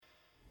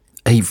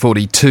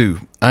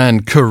8:42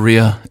 and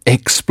Korea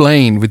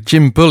Explained with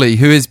Jim Bulley,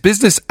 who is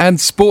business and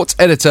sports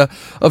editor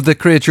of the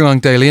Korea JoongAng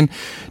Daily. And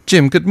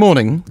Jim, good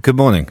morning. Good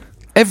morning.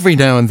 Every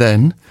now and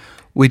then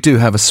we do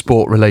have a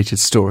sport-related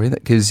story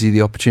that gives you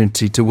the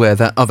opportunity to wear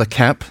that other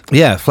cap.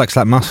 Yeah, flex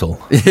that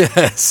muscle.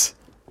 Yes.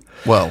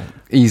 Well,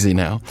 easy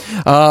now.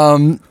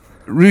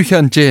 Ryu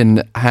Hyun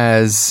Jin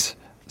has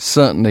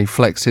certainly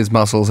flexed his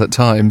muscles at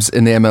times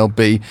in the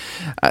MLB.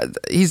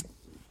 He's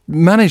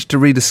managed to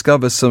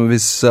rediscover some of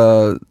his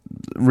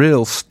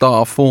real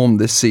star form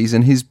this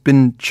season. He's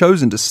been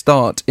chosen to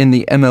start in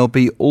the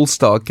MLB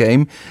All-Star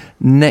game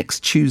next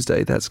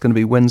Tuesday. That's going to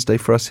be Wednesday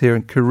for us here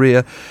in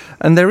Korea.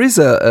 And there is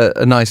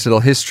a nice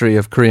little history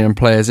of Korean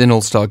players in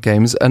All-Star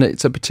games, and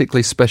it's a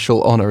particularly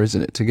special honour,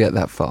 isn't it, to get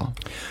that far?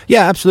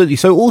 Yeah, absolutely.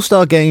 So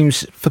All-Star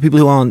games, for people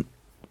who aren't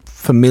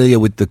familiar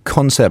with the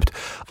concept,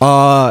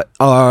 are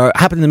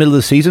happen in the middle of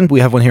the season. We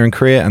have one here in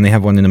Korea, and they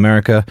have one in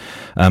America,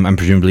 and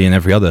presumably in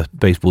every other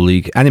baseball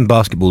league, and in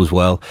basketball as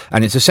well.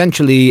 And it's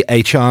essentially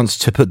a chance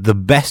to put the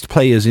best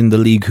players in the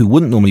league who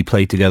wouldn't normally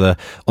play together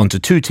onto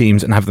two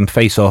teams and have them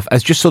face off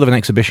as just sort of an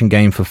exhibition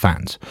game for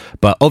fans.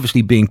 But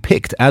obviously being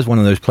picked as one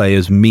of those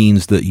players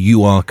means that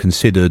you are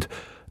considered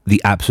the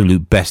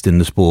absolute best in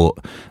the sport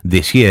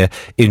this year.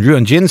 In Ryu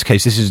Hyun Jin's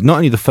case, this is not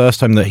only the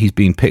first time that he's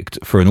been picked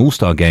for an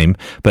All-Star game,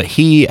 but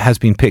he has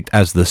been picked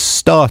as the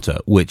starter,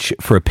 which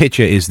for a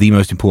pitcher is the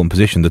most important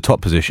position, the top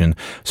position.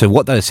 So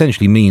what that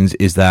essentially means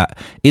is that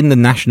in the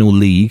National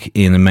League,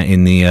 so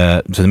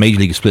the Major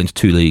League is split into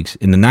two leagues.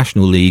 In the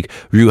National League,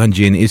 Ryu Hyun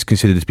Jin is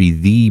considered to be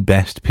the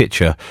best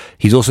pitcher.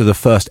 He's also the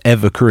first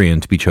ever Korean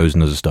to be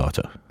chosen as a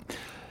starter.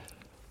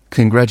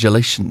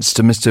 Congratulations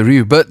to Mr.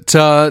 Ryu. But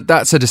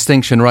that's a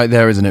distinction right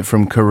there, isn't it,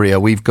 from Korea?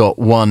 We've got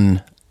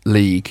one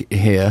league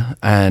here,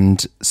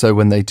 and so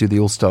when they do the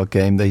All-Star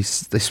game, they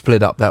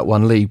split up that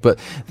one league. But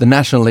the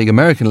National League,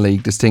 American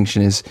League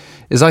distinction is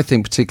I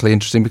think particularly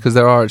interesting because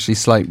there are actually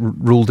slight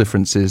rule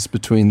differences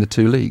between the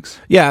two leagues.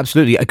 Yeah,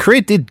 absolutely.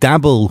 Korea did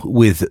dabble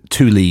with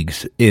two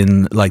leagues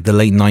in like the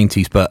late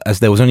 90s, but as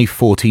there was only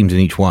 4 teams in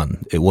each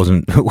one, it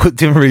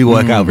didn't really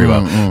work out very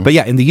well. But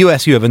yeah, in the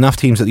US, you have enough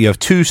teams that you have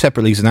two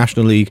separate leagues, the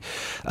National League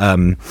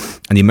and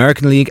the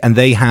American League, and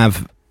they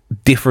have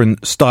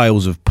different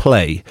styles of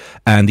play,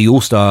 and the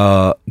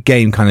All-Star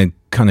game kind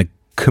of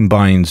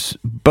combines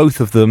both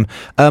of them.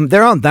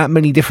 There aren't that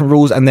many different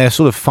rules, and they're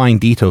sort of fine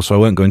details, so I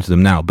won't go into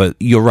them now, but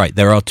you're right,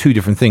 there are two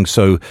different things.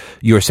 So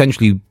you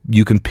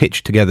can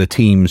pitch together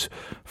teams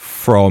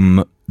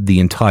from the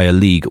entire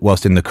league,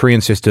 whilst in the Korean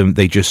system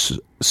they just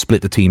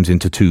split the teams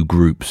into two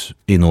groups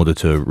in order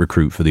to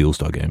recruit for the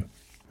All-Star game.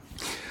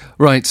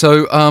 Right,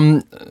 so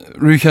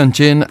Ryu Hyun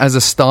Jin as a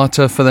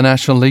starter for the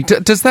National League.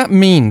 Does that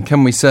mean,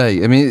 can we say,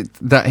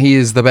 that he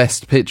is the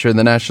best pitcher in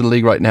the National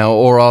League right now,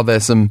 or are there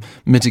some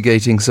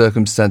mitigating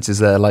circumstances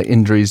there, like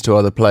injuries to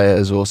other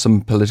players or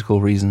some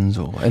political reasons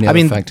or any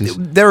other factors?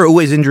 There are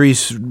always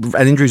injuries,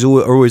 and injuries are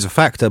always a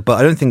factor, but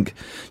I don't think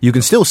you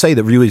can still say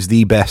that Ryu is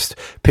the best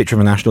pitcher in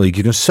the National League.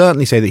 You can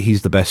certainly say that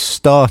he's the best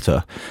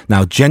starter.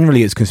 Now,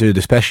 generally it's considered,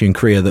 especially in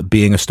Korea, that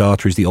being a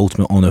starter is the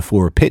ultimate honour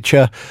for a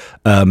pitcher.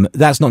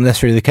 That's not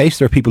necessarily the case.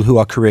 There are people who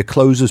are career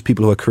closers,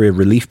 people who are career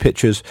relief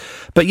pitchers.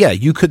 But yeah,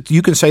 you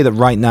can say that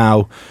right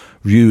now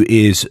Ryu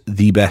is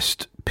the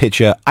best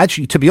pitcher.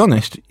 Actually, to be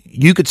honest,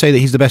 you could say that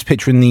he's the best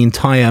pitcher in the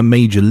entire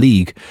major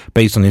league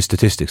based on his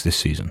statistics this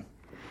season.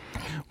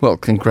 Well,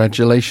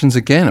 congratulations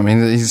again.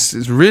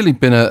 It's really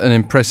been an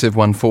impressive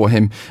one for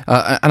him.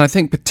 And I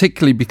think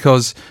particularly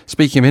because,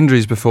 speaking of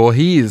injuries before,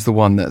 he is the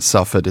one that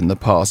suffered in the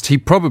past. He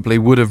probably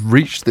would have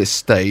reached this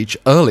stage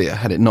earlier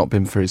had it not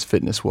been for his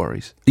fitness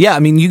worries. Yeah,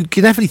 you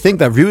can definitely think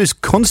that Ryu is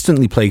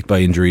constantly plagued by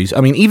injuries.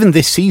 Even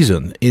this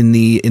season, in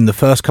the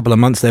first couple of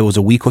months, there was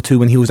a week or two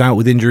when he was out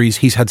with injuries.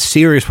 He's had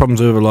serious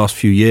problems over the last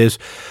few years.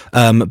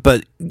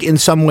 But in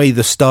some way,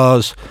 the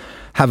stars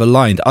have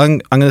aligned. I'm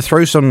going to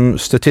throw some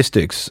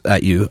statistics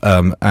at you,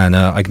 and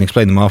I can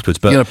explain them afterwards.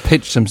 But you're going to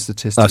pitch some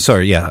statistics?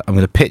 I'm going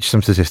to pitch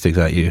some statistics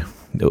at you.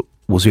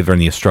 We'll see if there are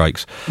any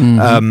strikes.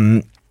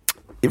 Ryu's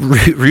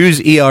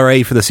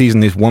ERA for the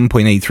season is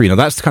 1.83. Now,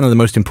 that's kind of the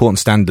most important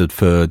standard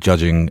for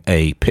judging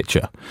a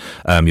pitcher.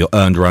 Your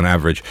earned run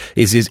average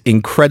is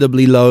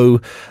incredibly low.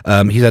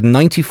 He's had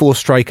 94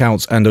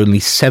 strikeouts and only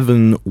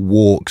 7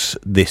 walks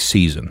this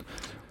season.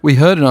 We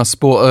heard in our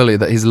sport earlier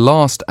that his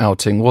last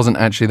outing wasn't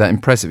actually that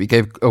impressive. He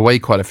gave away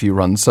quite a few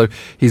runs, so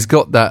he's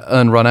got that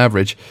earned run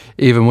average,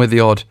 even with the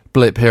odd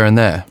blip here and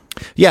there.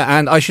 Yeah,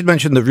 and I should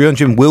mention that Ryu Hyun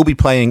Jin will be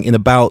playing in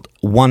about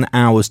 1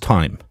 hour's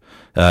time.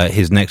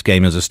 His next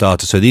game as a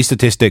starter. So these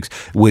statistics,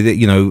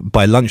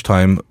 by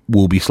lunchtime,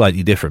 will be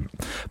slightly different.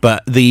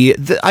 But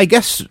I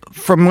guess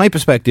from my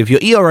perspective, your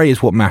ERA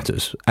is what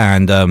matters,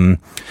 and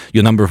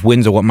your number of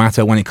wins are what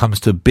matter when it comes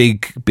to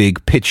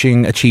big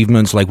pitching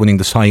achievements like winning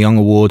the Cy Young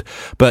Award.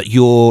 But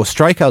your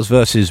strikeouts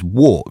versus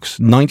walks,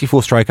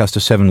 94 strikeouts to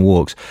 7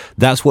 walks,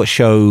 that's what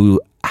show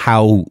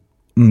how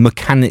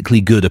mechanically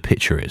good a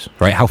pitcher is,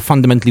 right? How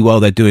fundamentally well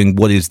they're doing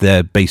what is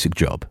their basic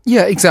job.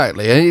 Yeah,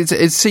 exactly.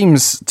 It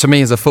seems to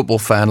me as a football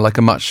fan like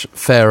a much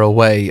fairer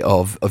way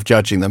of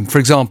judging them. For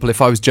example,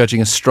 if I was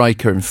judging a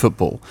striker in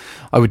football,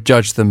 I would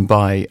judge them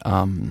by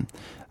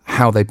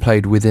how they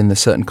played within the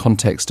certain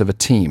context of a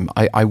team.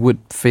 I would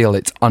feel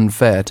it's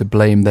unfair to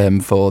blame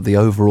them for the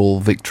overall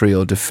victory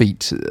or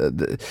defeat.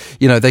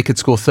 They could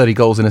score 30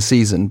 goals in a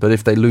season, but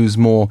if they lose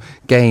more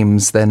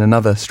games than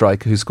another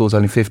striker who scores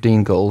only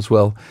 15 goals,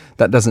 well,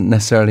 that doesn't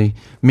necessarily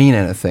mean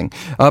anything.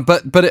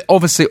 But it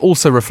obviously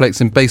also reflects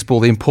in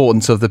baseball the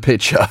importance of the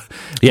pitcher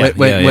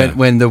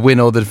when the win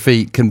or the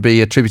defeat can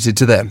be attributed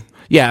to them.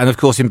 Yeah, and of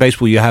course in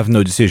baseball you have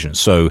no decision.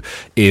 So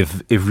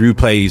if Ryu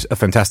plays a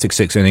fantastic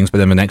 6 innings, but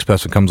then the next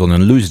person comes on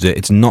and loses it,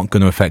 it's not going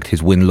to affect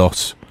his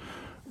win-loss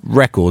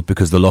record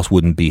because the loss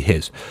wouldn't be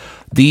his.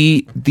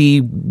 The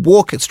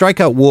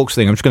strikeout walks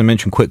thing, I'm just going to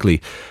mention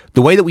quickly.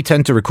 The way that we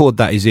tend to record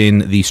that is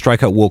in the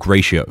strikeout walk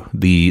ratio,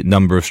 the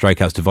number of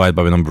strikeouts divided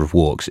by the number of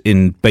walks.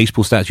 In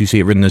baseball stats, you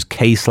see it written as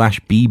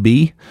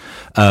K/BB.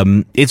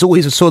 It's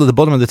always sort of the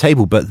bottom of the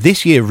table, but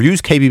this year,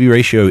 Ryu's KBB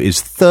ratio is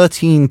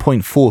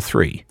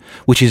 13.43,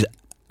 which is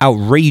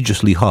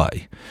outrageously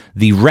high.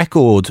 The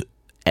record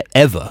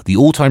ever, the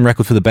all-time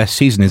record for the best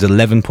season is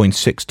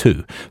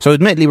 11.62. So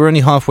admittedly, we're only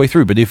halfway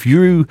through, but if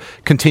Ryu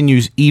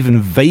continues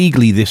even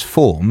vaguely this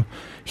form,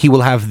 he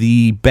will have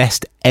the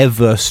best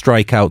ever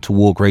strikeout to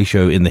walk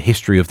ratio in the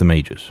history of the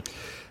majors.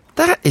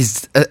 That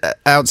is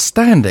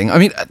outstanding. I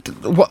mean,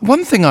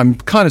 one thing I'm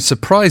kind of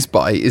surprised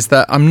by is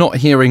that I'm not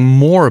hearing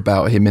more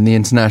about him in the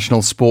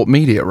international sport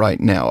media right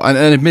now. And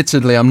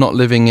admittedly, I'm not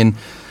living in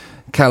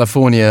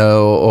California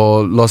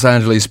or Los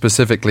Angeles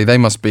specifically. They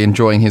must be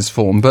enjoying his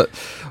form. But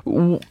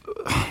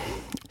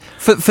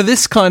for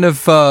this kind of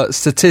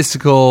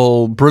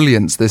statistical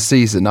brilliance this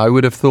season, I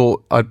would have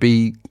thought I'd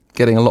be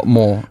getting a lot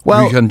more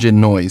Ryu Hyun Jin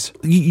noise.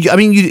 I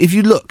mean, if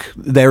you look,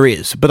 there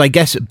is. But I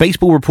guess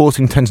baseball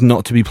reporting tends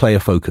not to be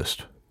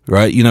player-focused.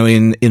 Right,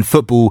 in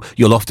football,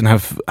 you'll often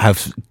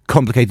have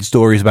complicated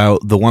stories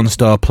about the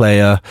one-star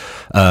player.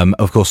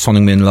 Of course, Son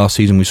Heung-min last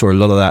season, we saw a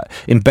lot of that.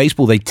 In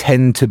baseball, they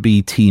tend to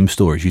be team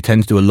stories. You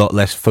tend to do a lot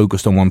less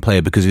focused on one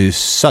player because it is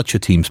such a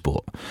team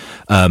sport.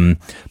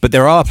 But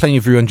there are plenty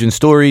of Ryu Hyun Jin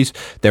stories.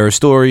 There are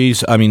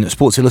stories. I mean,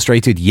 Sports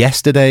Illustrated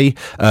yesterday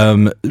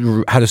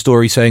had a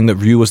story saying that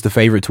Ryu was the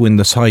favorite to win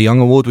the Cy Young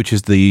Award, which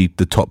is the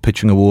top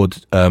pitching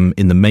award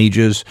in the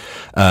majors.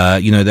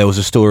 There was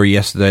a story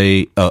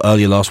yesterday,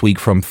 earlier last week,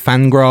 from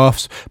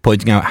Fangraphs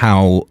pointing out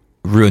how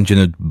Ryu Hyun Jin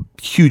had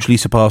hugely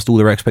surpassed all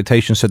their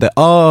expectations. So there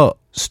are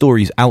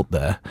stories out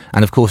there.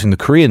 And of course, in the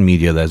Korean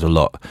media, there's a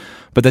lot.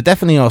 But there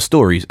definitely are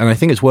stories. And I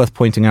think it's worth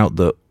pointing out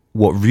that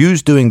what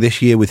Ryu's doing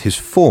this year with his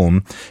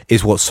form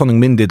is what Son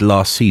Heung-min did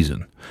last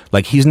season.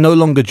 Like, he's no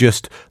longer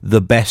just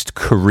the best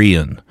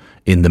Korean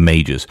in the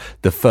majors,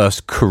 the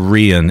first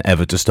Korean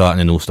ever to start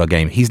in an All-Star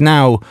game. He's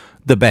now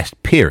the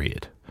best,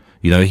 period.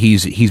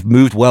 He's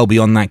moved well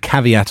beyond that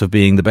caveat of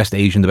being the best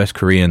Asian, the best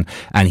Korean,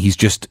 and he's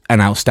just an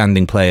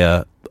outstanding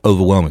player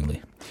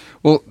overwhelmingly.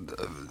 Well,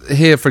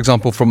 here, for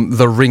example, from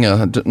The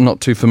Ringer, not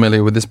too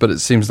familiar with this, but it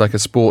seems like a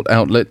sport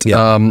outlet.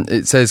 Yeah.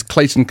 It says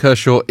Clayton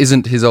Kershaw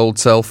isn't his old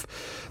self.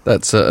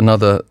 That's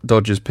another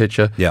Dodgers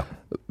pitcher. Yeah.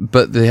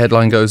 But the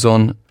headline goes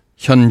on,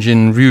 Hyun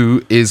Jin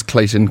Ryu is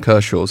Clayton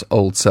Kershaw's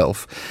old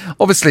self.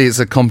 Obviously, it's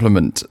a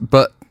compliment,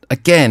 but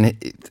again,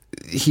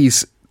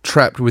 he's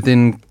trapped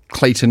within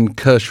Clayton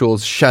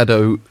Kershaw's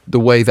shadow, the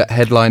way that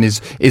headline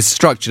is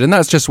structured. And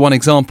that's just one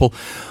example.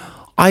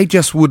 I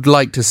just would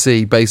like to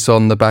see, based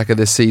on the back of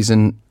this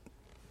season,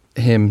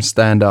 him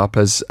stand up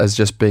as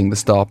just being the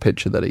star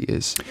pitcher that he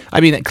is.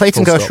 I mean,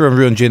 Clayton Kershaw and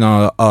Ryu Hyun Jin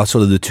are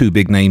sort of the two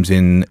big names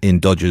in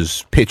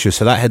Dodgers pitchers,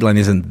 so that headline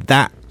isn't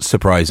that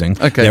surprising.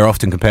 Okay. They're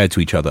often compared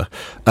to each other.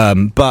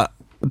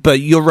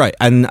 But you're right,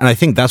 and I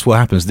think that's what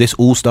happens. This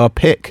all-star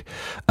pick,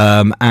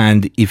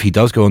 and if he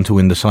does go on to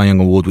win the Cy Young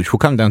Award, which will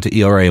come down to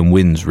ERA and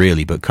wins,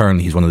 really, but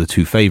currently he's one of the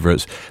two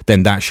favourites,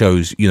 then that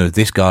shows,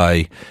 this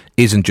guy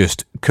isn't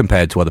just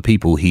compared to other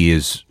people, he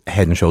is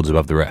head and shoulders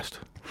above the rest.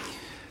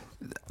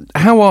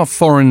 How are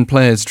foreign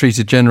players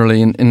treated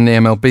generally in the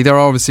MLB? There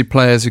are obviously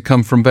players who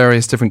come from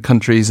various different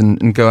countries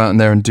and go out in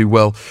there and do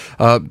well.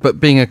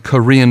 But being a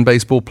Korean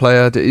baseball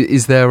player,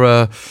 is there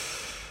a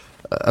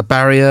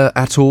barrier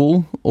at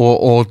all?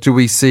 Or do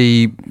we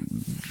see,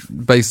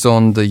 based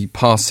on the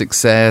past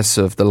success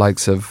of the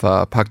likes of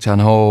Park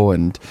Chan-ho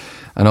and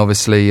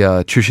obviously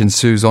Chu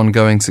Shin-soo's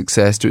ongoing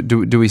success,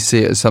 do we see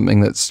it as something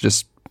that's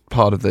just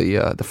part of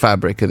the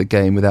fabric of the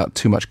game without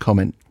too much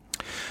comment?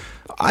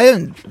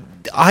 I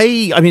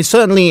mean,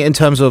 certainly in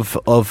terms of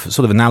sort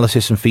of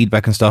analysis and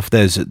feedback and stuff,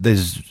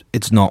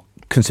 it's not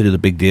considered a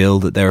big deal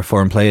that there are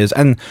foreign players,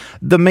 and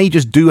the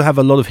majors do have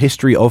a lot of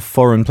history of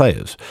foreign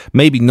players.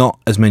 Maybe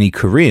not as many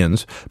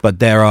Koreans, but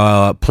there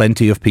are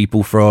plenty of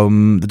people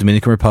from the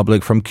Dominican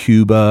Republic, from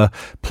Cuba,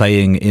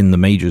 playing in the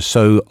majors.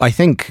 So I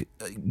think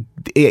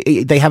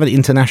they have an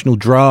international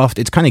draft.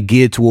 It's kind of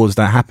geared towards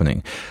that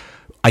happening.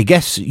 I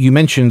guess you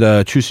mentioned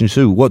Chu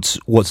Shin-soo.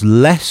 What's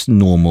less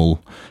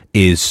normal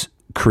is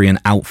Korean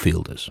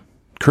outfielders.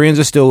 Koreans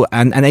are still,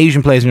 and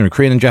Asian players,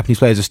 Korean and Japanese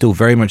players are still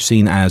very much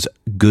seen as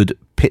good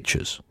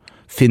pitchers,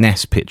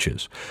 finesse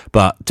pitchers.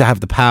 But to have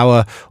the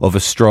power of a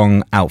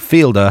strong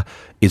outfielder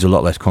is a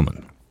lot less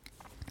common.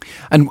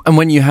 And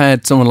when you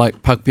had someone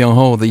like Park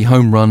Byung-ho, the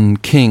home run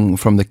king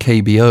from the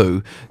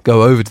KBO,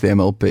 go over to the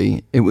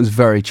MLB, it was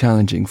very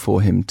challenging for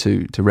him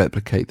to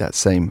replicate that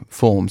same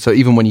form. So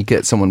even when you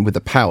get someone with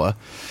the power,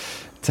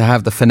 to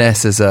have the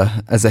finesse as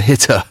a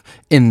hitter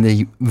in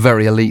the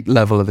very elite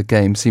level of the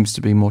game seems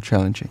to be more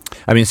challenging.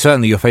 I mean,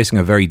 certainly you're facing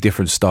a very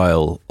different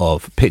style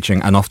of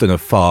pitching, and often a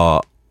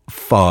far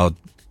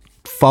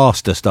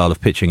faster style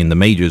of pitching in the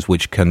majors,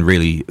 which can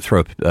really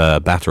throw a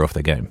batter off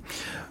their game.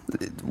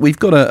 We've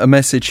got a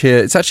message here.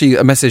 It's actually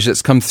a message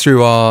that's come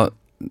through our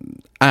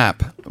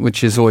app,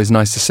 which is always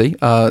nice to see.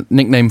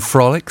 Nickname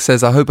Frolic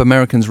says, I hope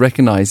Americans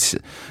recognise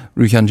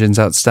Ryu Hyun Jin's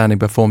outstanding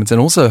performance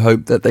and also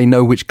hope that they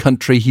know which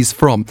country he's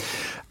from.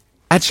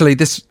 Actually,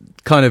 this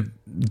kind of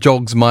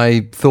jogs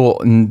my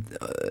thought in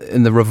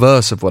the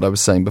reverse of what I was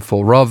saying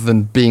before. Rather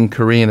than being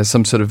Korean as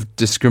some sort of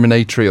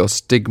discriminatory or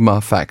stigma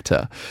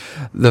factor,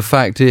 the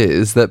fact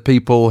is that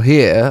people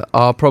here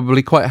are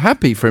probably quite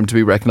happy for him to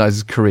be recognised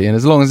as Korean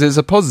as long as it's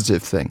a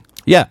positive thing.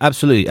 Yeah,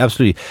 absolutely.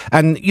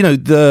 And,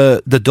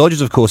 the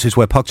Dodgers, of course, is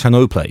where Park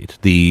Chan-ho played,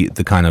 the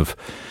kind of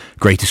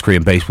greatest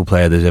Korean baseball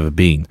player there's ever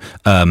been.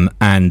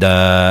 And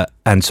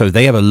so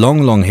they have a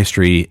long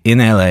history in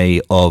LA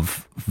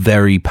of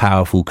very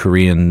powerful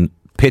Korean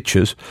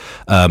pitchers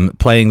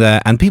playing there,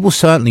 and people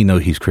certainly know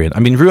he's Korean. I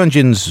mean, Ryu Hyun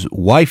Jin's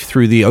wife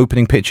threw the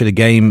opening pitch at a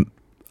game,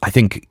 I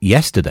think,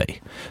 yesterday.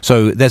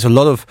 So there's a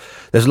lot of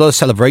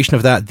celebration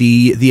of that.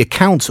 The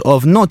account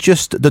of not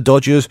just the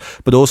Dodgers,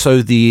 but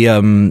also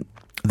the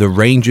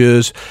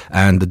Rangers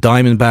and the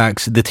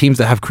Diamondbacks, the teams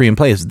that have Korean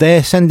players,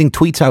 they're sending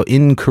tweets out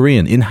in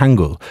Korean, in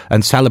Hangul,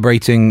 and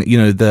celebrating,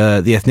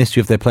 the ethnicity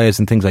of their players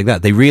and things like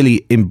that. They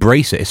really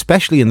embrace it,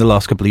 especially in the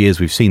last couple of years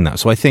we've seen that.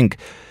 So I think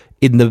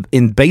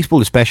in baseball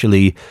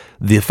especially,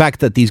 the fact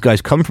that these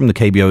guys come from the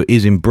KBO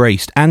is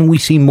embraced, and we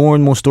see more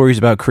and more stories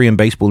about Korean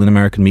baseball in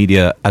American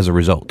media as a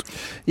result.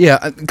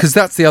 Yeah, because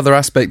that's the other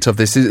aspect of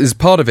this. Is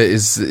part of it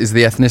is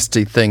the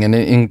ethnicity thing, and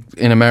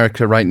in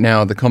America right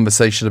now, the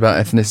conversation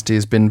about ethnicity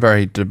has been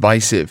very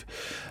divisive,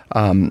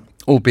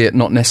 albeit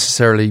not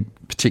necessarily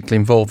particularly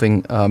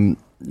involving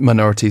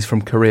minorities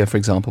from Korea, for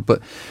example.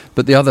 But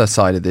the other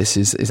side of this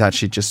is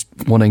actually just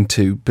wanting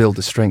to build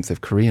the strength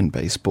of Korean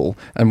baseball.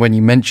 And when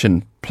you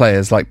mention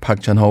players like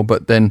Park Chan-ho,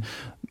 but then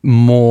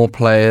more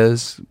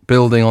players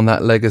building on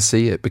that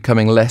legacy, it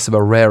becoming less of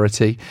a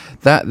rarity,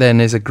 that then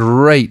is a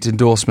great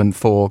endorsement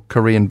for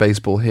Korean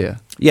baseball here.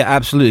 Yeah,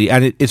 absolutely.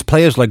 And it's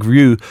players like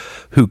Ryu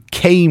who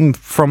came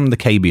from the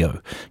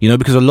KBO,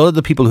 because a lot of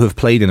the people who have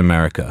played in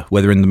America,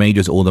 whether in the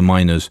majors or the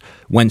minors,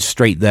 went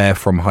straight there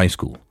from high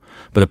school.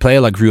 But a player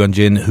like Ryu Hyun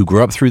Jin, who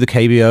grew up through the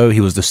KBO, he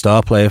was the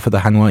star player for the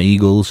Hanwha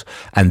Eagles,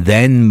 and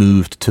then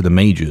moved to the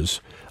majors,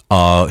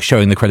 are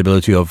showing the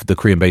credibility of the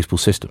Korean baseball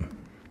system.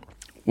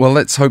 Well,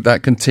 let's hope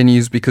that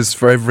continues, because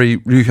for every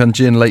Ryu Hyun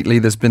Jin lately,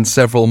 there's been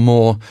several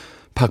more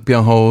Park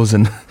Byung-ho's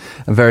and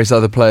various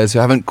other players who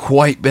haven't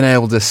quite been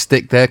able to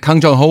stick there. Kang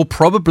Jong-ho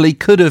probably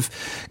could have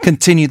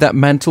continued that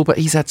mantle, but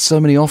he's had so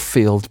many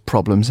off-field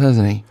problems,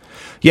 hasn't he?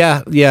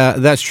 Yeah,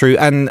 that's true.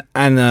 And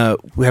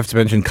we have to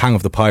mention Kang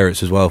of the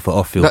Pirates as well for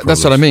off-field problems.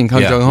 That's what I mean,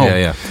 Kang Jong-ho.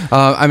 Yeah.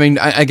 I mean,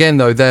 again,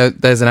 though,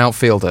 there's an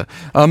outfielder.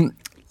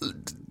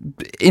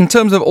 In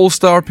terms of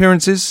all-star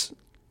appearances,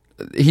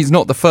 he's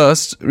not the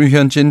first, Ryu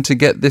Hyun Jin, to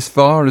get this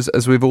far,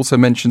 as we've also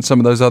mentioned some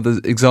of those other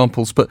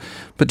examples. But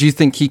do you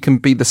think he can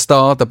be the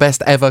star, the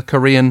best ever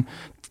Korean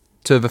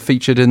to have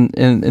featured in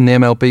the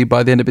MLB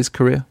by the end of his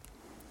career?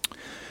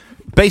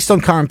 Based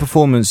on current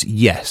performance,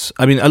 yes.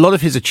 I mean, a lot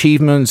of his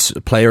achievements,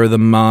 Player of the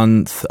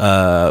Month,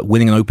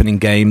 winning an opening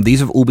game, these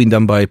have all been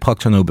done by Park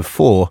Chan-ho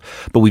before,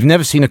 but we've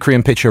never seen a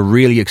Korean pitcher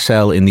really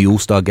excel in the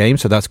All-Star game,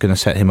 so that's going to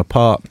set him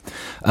apart.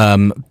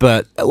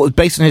 But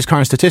based on his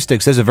current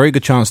statistics, there's a very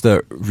good chance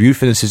that Ryu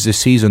finishes this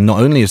season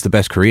not only as the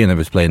best Korean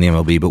ever to play in the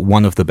MLB, but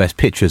one of the best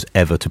pitchers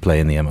ever to play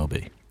in the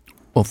MLB.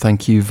 Well,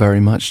 thank you very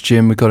much,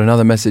 Jim. We've got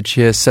another message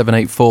here,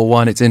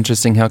 7841. It's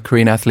interesting how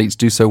Korean athletes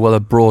do so well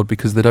abroad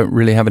because they don't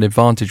really have an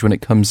advantage when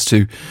it comes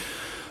to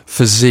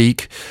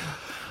physique.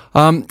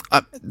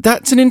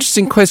 That's an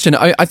interesting question.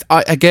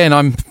 Again,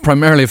 I'm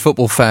primarily a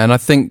football fan. I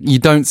think you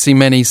don't see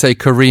many, say,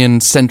 Korean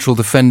central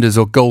defenders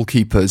or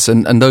goalkeepers,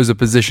 and those are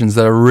positions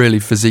that are really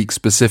physique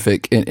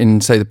specific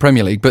in say, the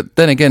Premier League. But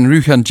then again,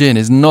 Ryu Hyun Jin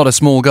is not a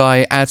small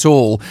guy at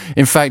all.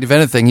 In fact, if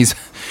anything, he's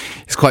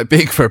quite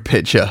big for a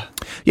pitcher.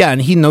 Yeah,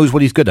 and he knows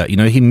what he's good at.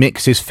 He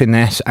mixes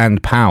finesse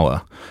and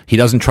power. He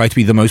doesn't try to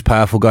be the most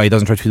powerful guy. He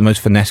doesn't try to be the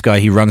most finesse guy.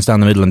 He runs down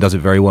the middle and does it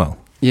very well.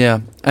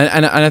 Yeah,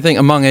 and I think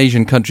among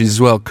Asian countries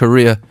as well,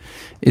 Korea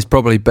is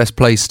probably best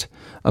placed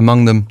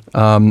among them,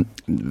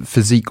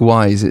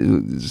 physique-wise.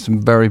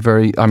 Some very,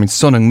 very... I mean,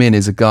 Son Heung-min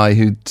is a guy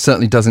who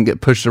certainly doesn't get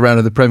pushed around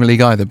in the Premier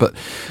League either, but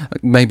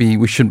maybe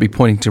we shouldn't be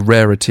pointing to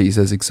rarities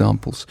as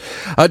examples.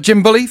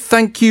 Jim Bulley,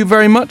 thank you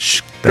very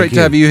much. Great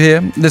to have you here.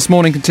 This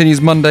Morning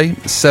continues Monday,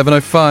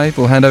 7:05.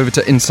 We'll hand over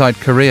to Inside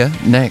Korea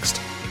next.